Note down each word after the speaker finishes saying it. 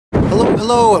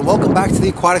Hello and welcome back to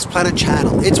the Aquaticsplanet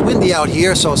channel. It's windy out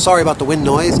here, so sorry about the wind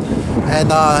noise.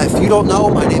 And if you don't know,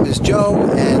 my name is Joe,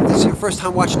 and this is your first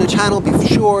time watching the channel, be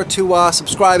sure to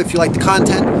subscribe if you like the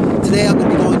content. Today I'm going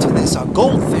to be going to this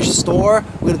goldfish store.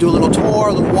 We're going to do a little tour,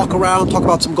 a little walk around, talk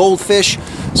about some goldfish.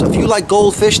 So if you like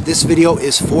goldfish, this video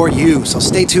is for you. So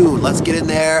stay tuned. Let's get in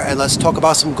there and let's talk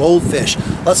about some goldfish.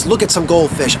 Let's look at some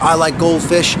goldfish. I like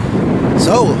goldfish,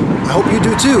 so I hope you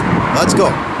do too. Let's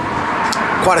go.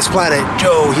 Aquaticsplanet,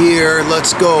 Joe here,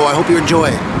 let's go. I hope you enjoy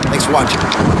it. Thanks for watching.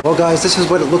 Well guys, this is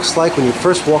what it looks like when you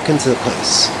first walk into the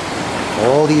place.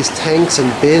 All these tanks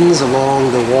and bins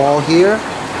along the wall here.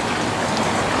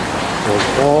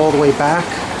 Goes all the way back.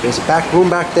 There's a back room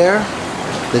back there.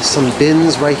 There's some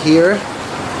bins right here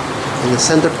in the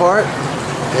center part.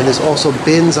 And there's also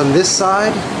bins on this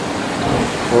side.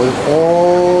 Going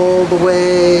all the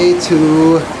way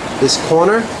to this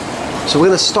corner. So we're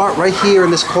going to start right here in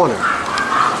this corner.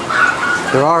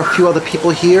 There are a few other people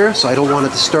here, so I don't want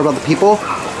to disturb other people.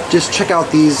 Just check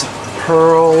out these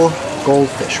pearl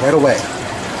goldfish right away.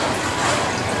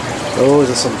 Those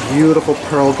are some beautiful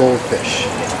pearl goldfish.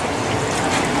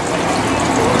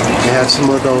 They have some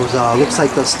of those, looks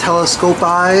like those telescope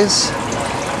eyes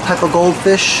type of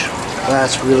goldfish.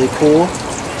 That's really cool.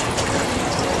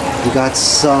 We got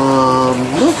some,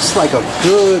 looks like a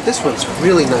good, this one's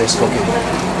really nice looking.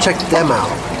 Check them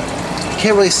out.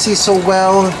 Can't really see so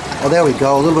well. Oh, there we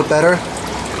go, a little bit better.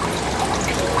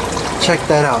 Check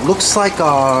that out. Looks like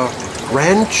a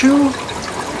Ranchu,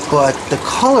 but the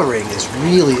coloring is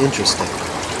really interesting.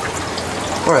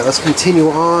 Alright, let's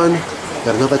continue on.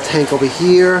 Got another tank over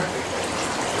here.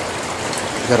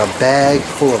 Got a bag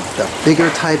full of the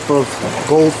bigger type of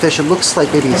goldfish. It looks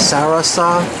like maybe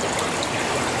sarasa.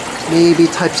 Maybe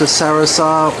types of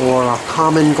sarasa or a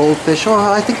common goldfish. Oh,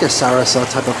 I think they're sarasa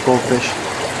type of goldfish.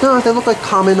 No, they look like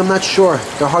common, I'm not sure.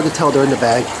 They're hard to tell, they're in the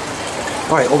bag.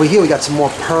 Alright, over here we got some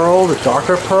more pearl, the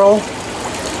darker pearl.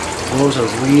 Those are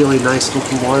really nice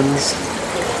looking ones.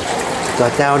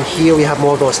 Got down here we have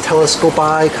more of those telescope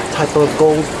eye type of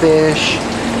goldfish.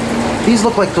 These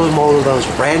look like more of those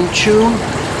Ranchu,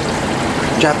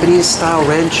 Japanese style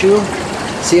Ranchu.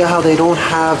 See how they don't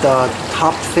have the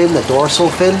top fin, the dorsal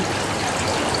fin?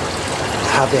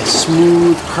 Have that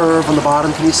smooth curve on the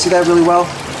bottom. Can you see that really well?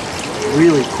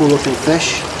 Really cool looking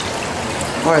fish.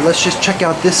 Alright, let's just check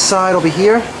out this side over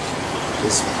here.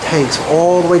 There's tanks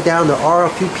all the way down. There are a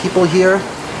few people here.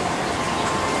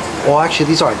 Well, actually,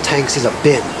 these aren't tanks, these are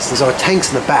bins. These are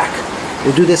tanks in the back.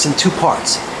 We'll do this in two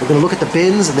parts. We're going to look at the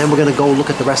bins, and then we're going to go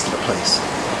look at the rest of the place.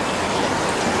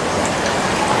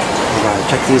 Alright,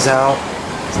 check these out.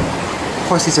 Of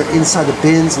course, these are inside the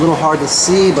bins. A little hard to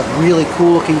see, but really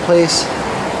cool looking place.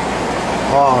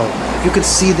 Oh, if you could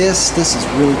see this, this is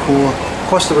really cool. Of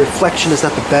course, the reflection is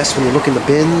not the best when you look in the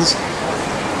bins.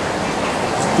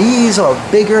 These are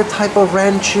bigger type of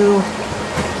Ranchu.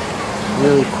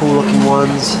 Really cool looking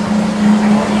ones.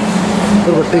 A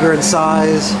little bit bigger in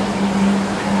size.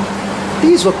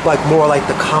 These look like more like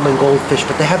the common goldfish,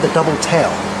 but they have the double tail.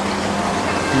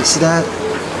 Can you see that?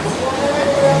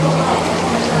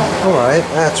 Alright,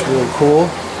 that's really cool.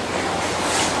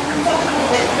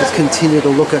 Let's continue to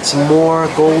look at some more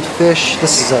goldfish.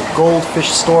 This is a goldfish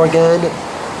store again.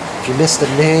 If you missed the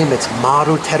name, it's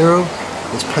Maruteru.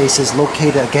 This place is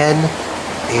located again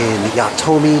in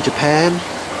Yatomi, Japan.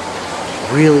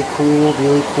 Really cool,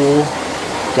 really cool.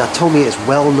 Yatomi is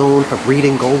well known for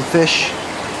breeding goldfish.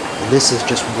 And this is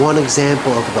just one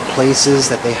example of the places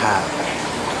that they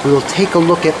have. We will take a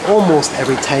look at almost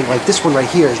every tank. Like this one right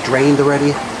here is drained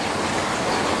already.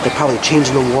 They're probably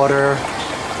changing the water.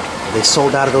 They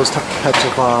sold out of those types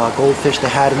of goldfish they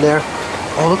had in there.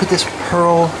 Oh, look at this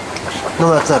pearl.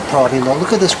 No, that's not pearl. I mean,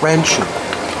 look at this Ranchu.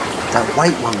 That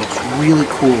white one looks really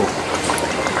cool.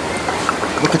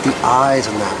 Look at the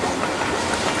eyes on that one.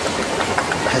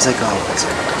 It has like it's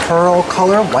a pearl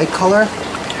color, white color,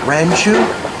 Ranchu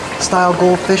style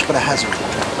goldfish, but it has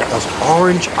those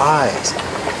orange eyes.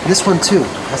 And this one too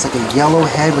has like a yellow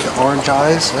head with the orange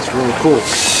eyes. That's really cool.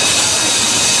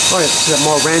 Alright, so we got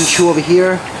more Ranchu over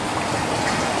here.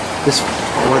 This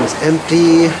one is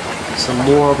empty. Some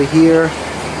more over here.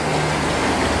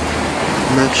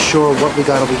 I'm not sure what we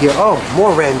got over here. Oh,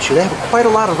 more Ranchu. They have quite a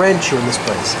lot of Ranchu in this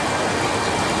place.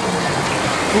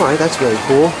 Alright, that's really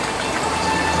cool.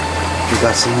 We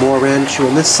got some more Ranchu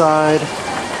on this side.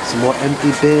 Some more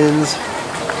empty bins.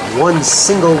 One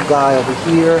single guy over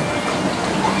here.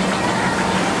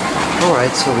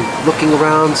 Alright, so we're looking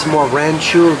around, some more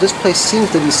Ranchu. This place seems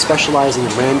to be specializing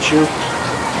in Ranchu.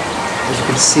 As you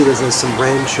can see, there's some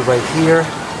Ranchu right here.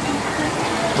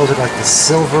 Those are like the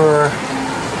silver,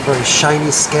 very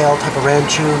shiny scale type of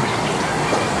Ranchu.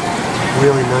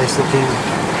 Really nice looking.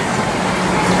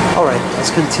 Alright,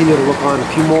 let's continue to look on a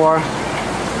few more.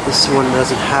 This one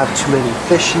doesn't have too many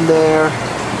fish in there.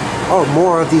 Oh,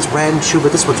 more of these Ranchu,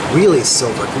 but this one's really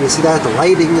silver. Can you see that? The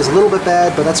lighting is a little bit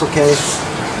bad, but that's okay.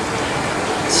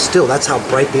 Still, that's how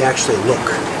bright they actually look.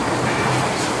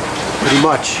 Pretty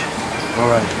much.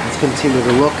 Alright, let's continue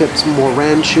to look at some more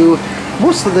Ranchu.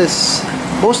 Most of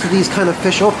these kind of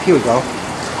fish, oh, here we go.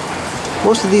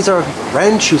 Most of these are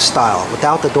Ranchu style,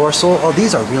 without the dorsal. Oh,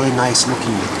 these are really nice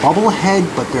looking. Bubble head,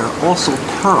 but they're also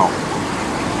pearl.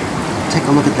 Take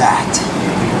a look at that.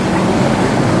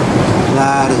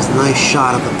 That is a nice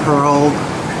shot of the pearl.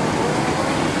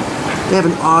 They have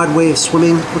an odd way of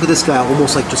swimming. Look at this guy,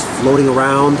 almost like just floating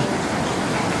around.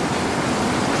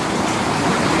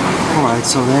 Alright,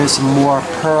 so there's some more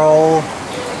pearl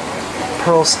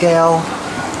scale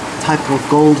type of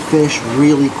goldfish,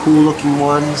 really cool looking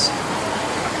ones.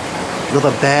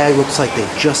 Another bag, looks like they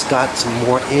just got some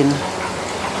more in. You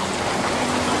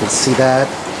can see that.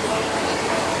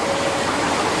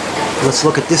 Let's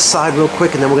look at this side real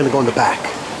quick and then we're going to go in the back.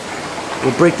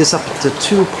 We'll break this up into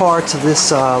two parts of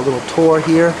this little tour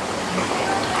here.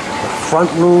 The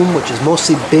front room, which is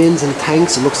mostly bins and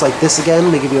tanks. It looks like this again.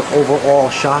 Let me give you an overall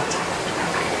shot.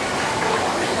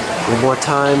 One more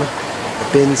time. The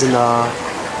bins in the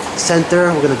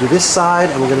center. We're going to do this side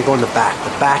and we're going to go in the back.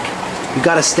 The back, you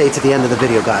got to stay to the end of the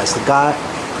video, guys.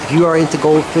 If you are into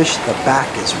goldfish, the back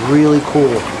is really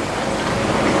cool.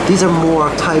 These are more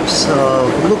types of,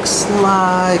 looks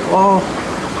like, oh,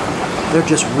 they're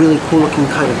just really cool looking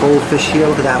kind of goldfish here.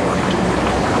 Look at that one.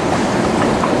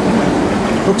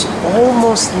 Looks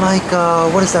almost like,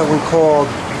 what is that one called?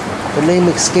 The name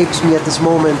escapes me at this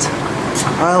moment.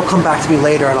 It'll come back to me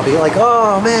later and I'll be like,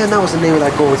 oh man, that was the name of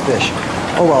that goldfish.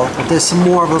 Oh well, but there's some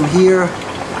more of them here.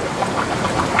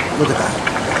 Look at that.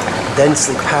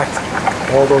 Densely packed,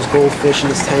 all those goldfish in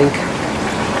this tank.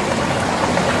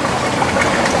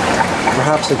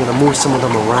 Perhaps they're going to move some of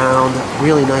them around.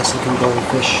 Really nice looking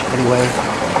goldfish anyway.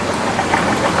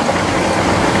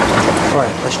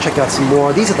 Alright, let's check out some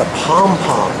more. These are the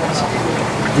pom-poms.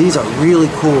 These are really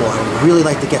cool. I really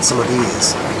like to get some of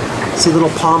these. See a little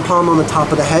pom-pom on the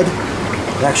top of the head?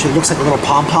 It actually looks like a little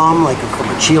pom-pom, like from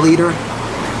a cheerleader.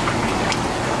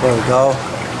 There we go.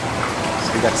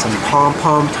 So we got some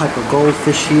pom-pom type of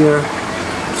goldfish here.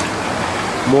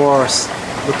 More,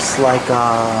 looks like,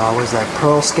 what is that,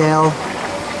 pearl scale?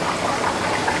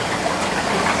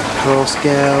 Pearl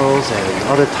scales and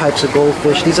other types of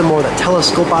goldfish. These are more the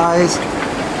telescope eyes.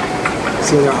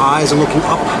 See, their eyes are looking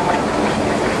up.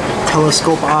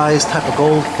 Telescope eyes type of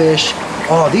goldfish.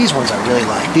 Oh, these ones I really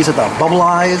like. These are the bubble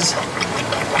eyes.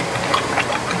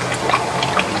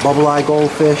 Bubble eye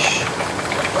goldfish.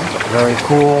 Very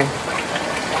cool.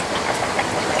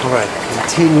 Alright,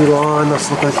 continue on. Let's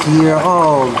look at here.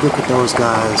 Oh, look at those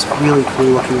guys. Really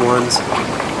cool looking ones.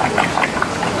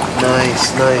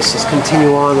 Nice, nice. Let's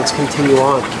continue on. Let's continue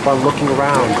on. Keep on looking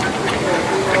around.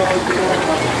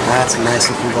 That's a nice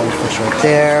looking goldfish right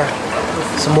there.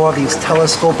 Some more of these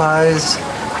telescope eyes.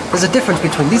 There's a difference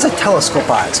between, these are telescope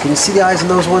eyes. Can you see the eyes in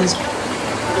those ones?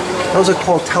 Those are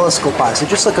called telescope eyes. They're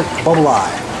just like a bubble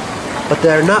eye. But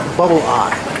they're not bubble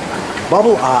eye.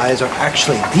 Bubble eyes are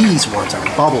actually, these ones are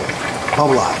bubble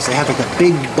eyes. They have like a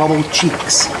big bubble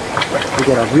cheeks. You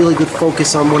get a really good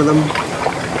focus on one of them.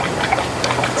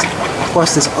 Of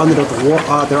course, this under the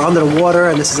water, they're under the water,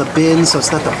 and this is a bin, so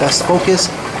it's not the best focus.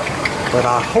 But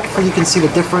hopefully you can see the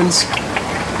difference.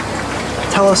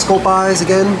 Telescope eyes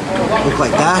again look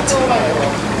like that.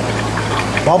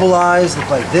 Bubble eyes look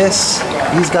like this.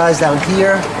 These guys down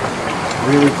here,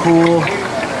 really cool.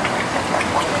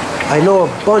 I know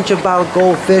a bunch about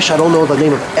goldfish. I don't know the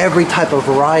name of every type of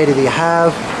variety they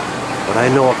have, but I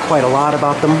know quite a lot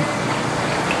about them.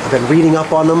 I've been reading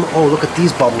up on them. Oh, look at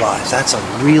these bubble eyes. That's a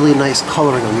really nice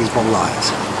coloring on these bubble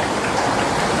eyes.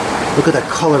 Look at the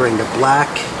coloring, the black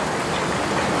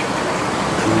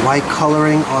and white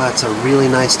coloring. Oh, that's a really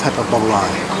nice type of bubble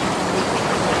eye.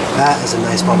 That is a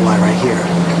nice bubble eye right here.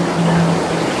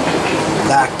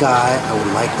 That guy I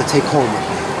would like to take home with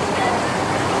me.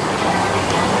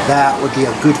 That would be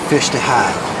a good fish to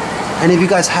have. Any of you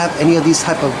guys have any of these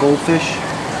type of goldfish?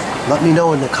 Let me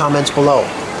know in the comments below.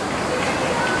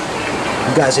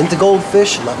 You guys into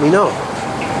goldfish? Let me know.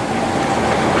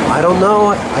 I don't know.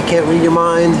 I can't read your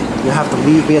mind. You have to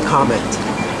leave me a comment.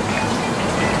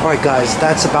 Alright guys,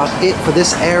 that's about it for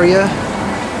this area.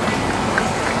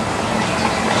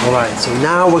 Alright, so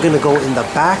now we're going to go in the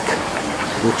back,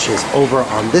 which is over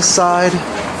on this side.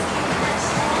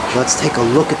 Let's take a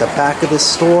look at the back of this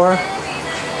store.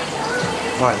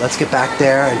 Alright, let's get back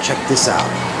there and check this out.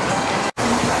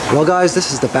 Well guys,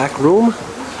 this is the back room.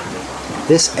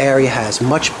 This area has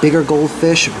much bigger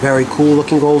goldfish, very cool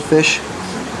looking goldfish.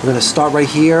 We're going to start right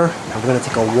here, and we're going to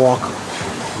take a walk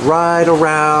right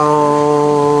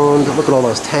around. Look at all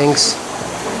those tanks.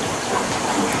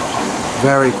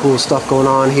 Very cool stuff going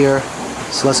on here.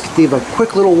 So let's give a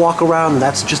quick little walk around, and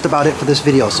that's just about it for this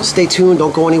video. So stay tuned,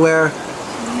 don't go anywhere.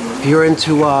 If you're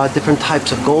into different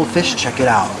types of goldfish, check it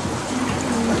out.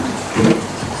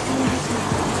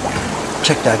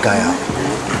 Check that guy out.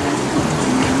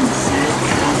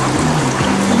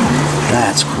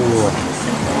 That's cool.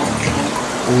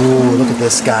 Ooh, look at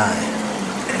this guy.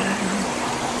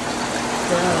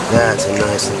 That's a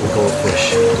nice little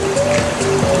goldfish.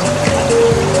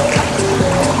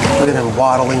 Look at him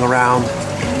waddling around.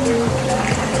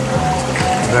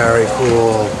 Very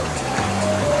cool.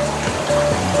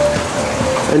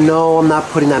 And no, I'm not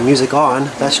putting that music on.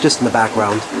 That's just in the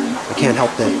background. I can't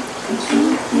help that.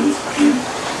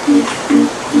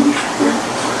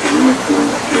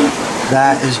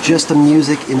 That is just the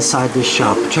music inside this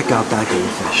shop. Check out that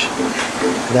goldfish.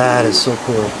 That is so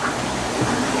cool.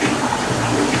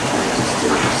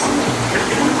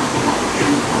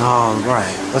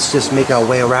 Alright, let's just make our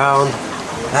way around.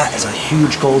 That is a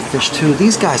huge goldfish too.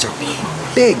 These guys are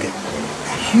big,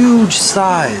 huge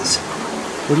size.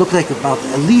 They look like about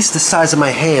at least the size of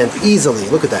my hand, easily.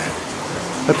 Look at that.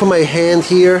 If I put my hand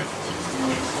here,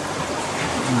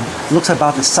 it looks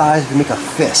about the size to make a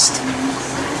fist.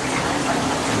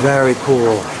 Very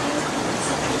cool.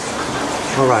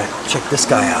 Alright, check this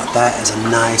guy out. That is a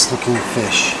nice looking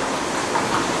fish.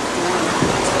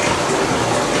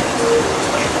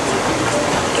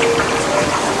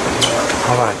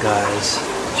 Alright guys,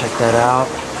 check that out.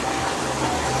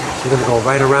 So we're going to go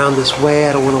right around this way.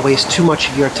 I don't want to waste too much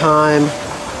of your time.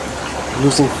 I'm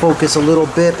losing focus a little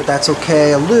bit, but that's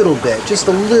okay. A little bit, just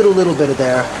a little bit of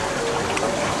there.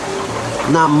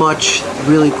 Not much,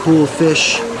 really cool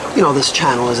fish. You know, this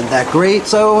channel isn't that great,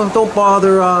 so don't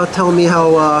bother telling me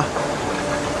how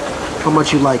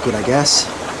much you like it, I guess.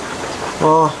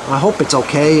 Well, I hope it's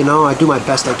okay, you know. I do my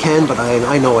best I can, but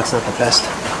I know it's not the best.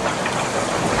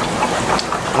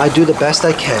 I do the best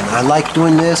I can. I like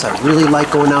doing this. I really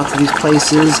like going out to these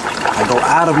places. I go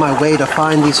out of my way to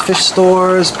find these fish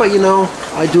stores, but you know,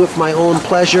 I do it for my own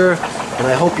pleasure, and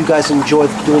I hope you guys enjoy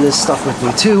doing this stuff with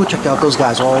me too. Check out those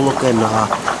guys all looking in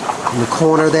the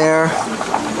corner there.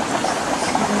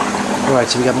 Alright,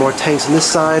 so we got more tanks on this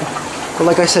side. But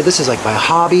like I said, this is like my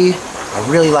hobby. I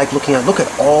really like look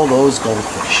at all those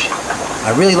goldfish.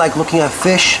 I really like looking at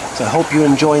fish, so I hope you're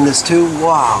enjoying this too.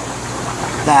 Wow,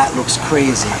 that looks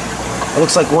crazy. It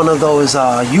looks like one of those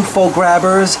UFO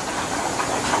grabbers.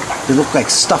 They look like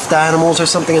stuffed animals or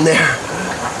something in there.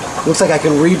 Looks like I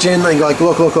can reach in and go like,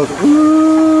 look.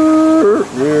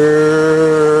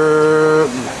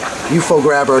 UFO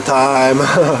grabber time.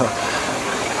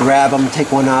 Grab them,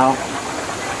 take one out.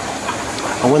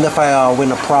 I wonder if I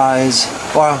win a prize.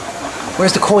 Or,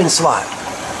 where's the coin slot?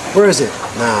 Where is it?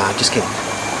 Nah, just kidding.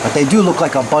 But they do look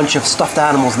like a bunch of stuffed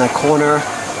animals in that corner.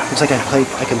 Looks like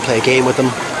I can play a game with them.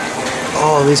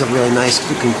 Oh, these are really nice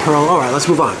looking pearl. Alright, let's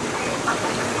move on.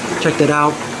 Check that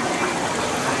out.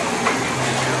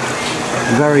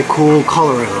 Very cool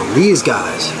coloring on these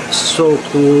guys. So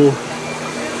cool.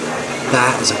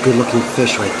 That is a good looking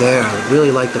fish right there. I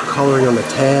really like the coloring on the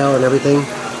tail and everything.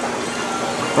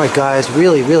 Alright guys,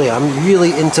 really, I'm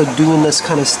really into doing this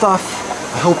kind of stuff.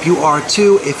 I hope you are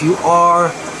too. If you are,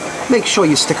 make sure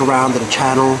you stick around to the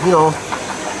channel. You know,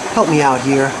 help me out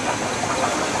here.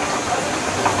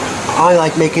 I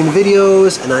like making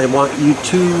videos and I want you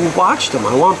to watch them.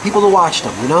 I want people to watch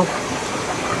them, you know?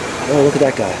 Oh, look at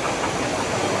that guy.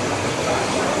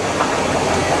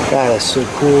 That is so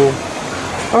cool.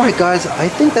 Alright guys, I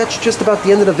think that's just about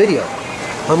the end of the video.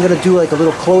 I'm going to do like a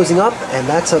little closing up, and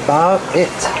that's about it.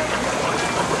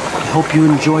 I hope you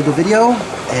enjoyed the video,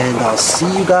 and I'll see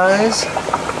you guys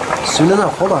soon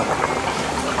enough. Hold on.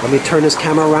 Let me turn this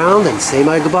camera around and say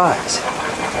my goodbyes.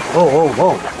 Whoa.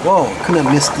 Couldn't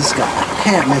have missed this guy.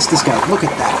 Can't miss this guy. Look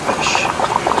at that fish.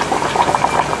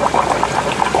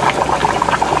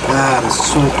 That is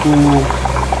so cool.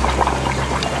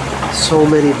 So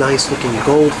many nice looking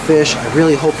goldfish. I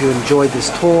really hope you enjoyed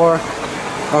this tour.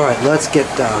 Alright, let's get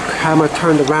the camera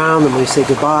turned around and we say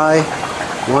goodbye.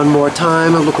 One more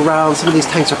time and look around. Some of these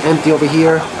tanks are empty over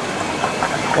here.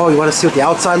 Oh, you want to see what the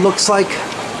outside looks like?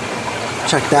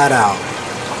 Check that out.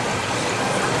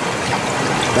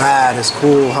 That is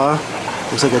cool, huh?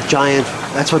 Looks like a giant,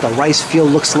 that's what the rice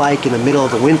field looks like in the middle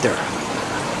of the winter.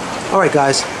 Alright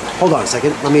guys, hold on a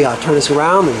second. Let me turn this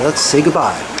around and let's say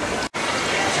goodbye.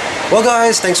 Well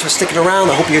guys, thanks for sticking around.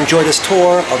 I hope you enjoyed this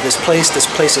tour of this place. This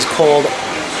place is called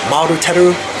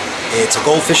Maruteru. It's a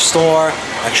goldfish store,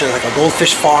 actually like a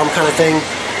goldfish farm kind of thing.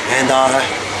 And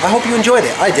I hope you enjoyed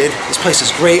it. I did. This place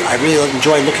is great. I really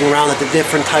enjoy looking around at the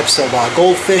different types of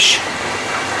goldfish.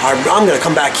 I'm going to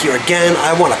come back here again.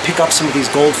 I want to pick up some of these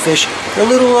goldfish. They're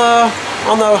a little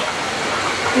on the,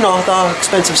 the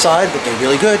expensive side, but they're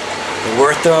really good. They're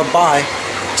worth the buy.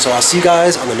 So I'll see you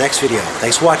guys on the next video.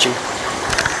 Thanks for watching.